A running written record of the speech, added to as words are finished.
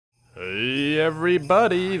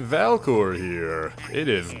everybody, Valkoor here. It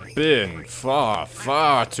has been far,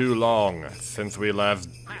 far too long since we last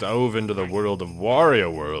dove into the world of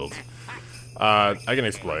Wario World. I can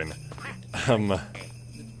explain.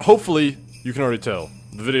 Hopefully, you can already tell.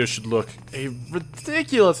 The video should look a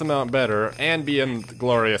ridiculous amount better and be in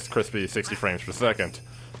glorious, crispy 60 frames per second.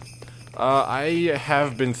 I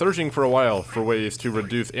have been searching for a while for ways to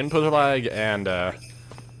reduce input lag, and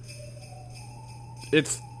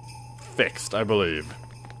it's fixed, I believe.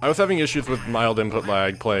 I was having issues with mild input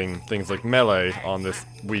lag playing things like Melee on this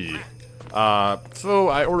Wii. So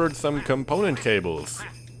I ordered some component cables,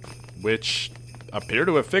 which appear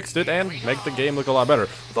to have fixed it and make the game look a lot better.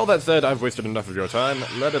 With all that said, I've wasted enough of your time.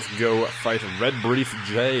 Let us go fight Red Brief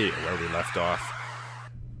J, where we left off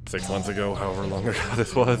 6 months ago, however long ago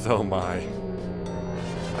this was. Oh my.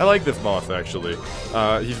 I like this boss, actually.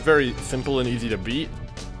 He's very simple and easy to beat,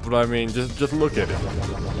 but I mean, just look at him.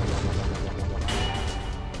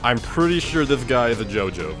 I'm pretty sure this guy is a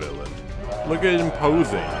JoJo villain. Look at him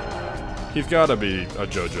posing. He's gotta be a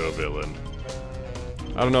JoJo villain.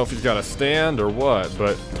 I don't know if he's got a stand or what,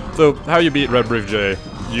 but... So, how you beat Red Brief J,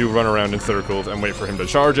 you run around in circles and wait for him to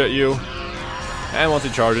charge at you. And once he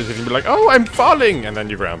charges, he can be like, oh, I'm falling! And then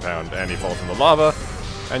you ground pound, and he falls in the lava,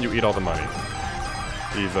 and you eat all the money.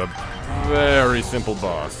 He's a very simple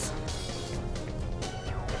boss.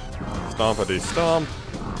 Stompity stomp.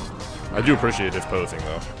 I do appreciate his posing,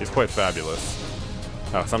 though. He's quite fabulous.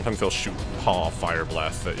 Oh, sometimes he'll shoot paw fire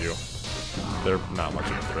blasts at you. They're not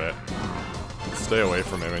much of a threat. Stay away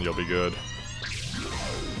from him and you'll be good.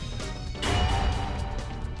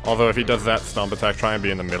 Although if he does that stomp attack, try and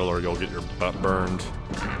be in the middle or you'll get your butt burned.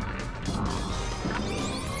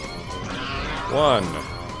 1,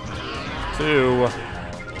 2.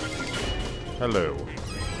 Hello.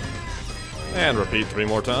 And repeat 3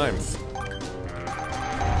 more times.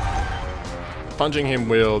 Punching him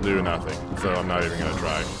will do nothing, so I'm not even gonna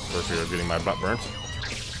try for fear of getting my butt burnt.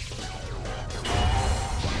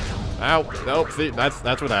 Ow! Nope, see, that's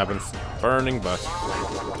what happens. Burning butt.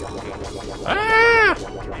 Ah!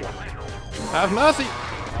 Have mercy!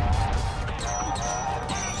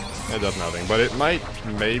 It does nothing, but it might,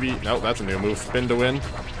 maybe... No, that's a new move. Spin to win.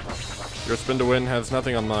 Your spin to win has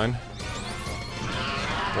nothing on mine.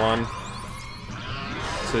 1,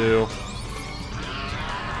 2,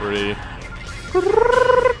 3.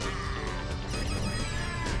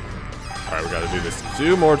 Alright, we gotta do this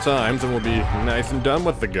 2 more times and we'll be nice and done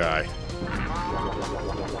with the guy.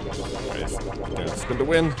 Nice. Gonna spin to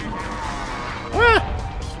win. Ah!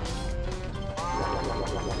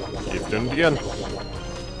 Keep doing it again. Right,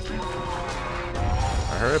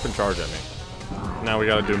 hurry up and charge at me. Now we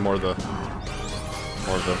gotta do more of the...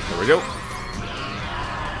 There we go.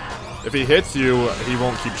 If he hits you, he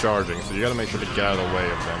won't keep charging, so you gotta make sure to get out of the way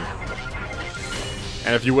of them.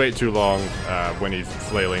 And if you wait too long, when he's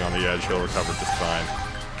flailing on the edge, he'll recover just fine.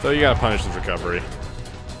 So you gotta punish his recovery.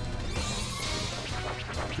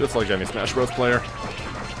 Just like any Smash Bros. Player.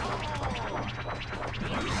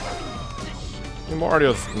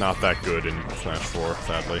 Mario's not that good in Smash 4,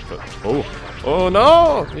 sadly, but... Oh! Oh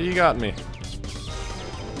no! He got me.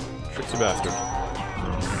 Tricksy bastard.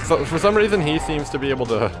 So, for some reason, he seems to be able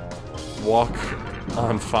to walk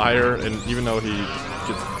on fire, and even though he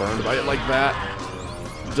gets burned by it like that,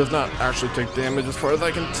 does not actually take damage as far as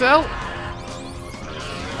I can tell.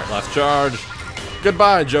 Alright, last charge.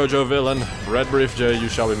 Goodbye, JoJo villain. Red Brief J, you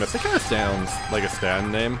shall be missed. It kind of sounds like a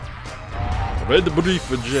stand name. Red Brief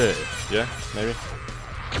J. Yeah, maybe?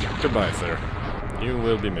 Goodbye, sir. You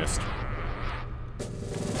will be missed.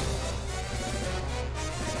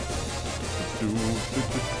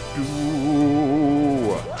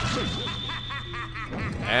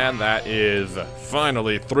 And that is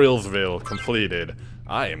finally Thrillsville completed.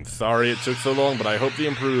 I am sorry it took so long, but I hope the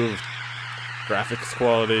improved graphics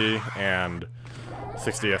quality and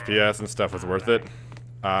 60 FPS and stuff was worth it.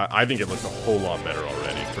 I think it looks a whole lot better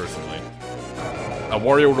already, personally.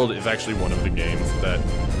 Wario World is actually one of the games that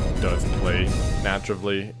does play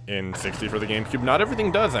naturally in 60 for the GameCube. Not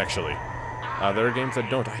everything does, actually. There are games that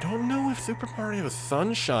don't. I don't know if Super Mario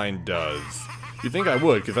Sunshine does. You'd think I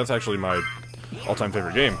would, because that's actually my all-time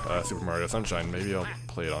favorite game, Super Mario Sunshine. Maybe I'll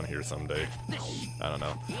play it on here someday. I don't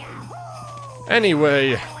know.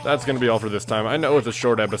 Anyway, that's gonna be all for this time. I know it's a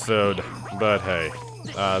short episode, but hey,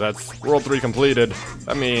 that's World 3 completed.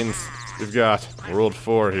 That means we've got World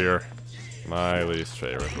 4 here. My least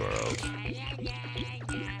favorite world.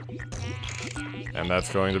 And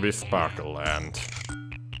that's going to be Sparkle Land.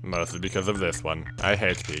 Mostly because of this one. I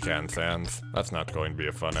hate pecan sands. That's not going to be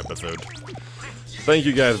a fun episode. Thank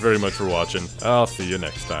you guys very much for watching. I'll see you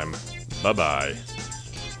next time. Bye-bye.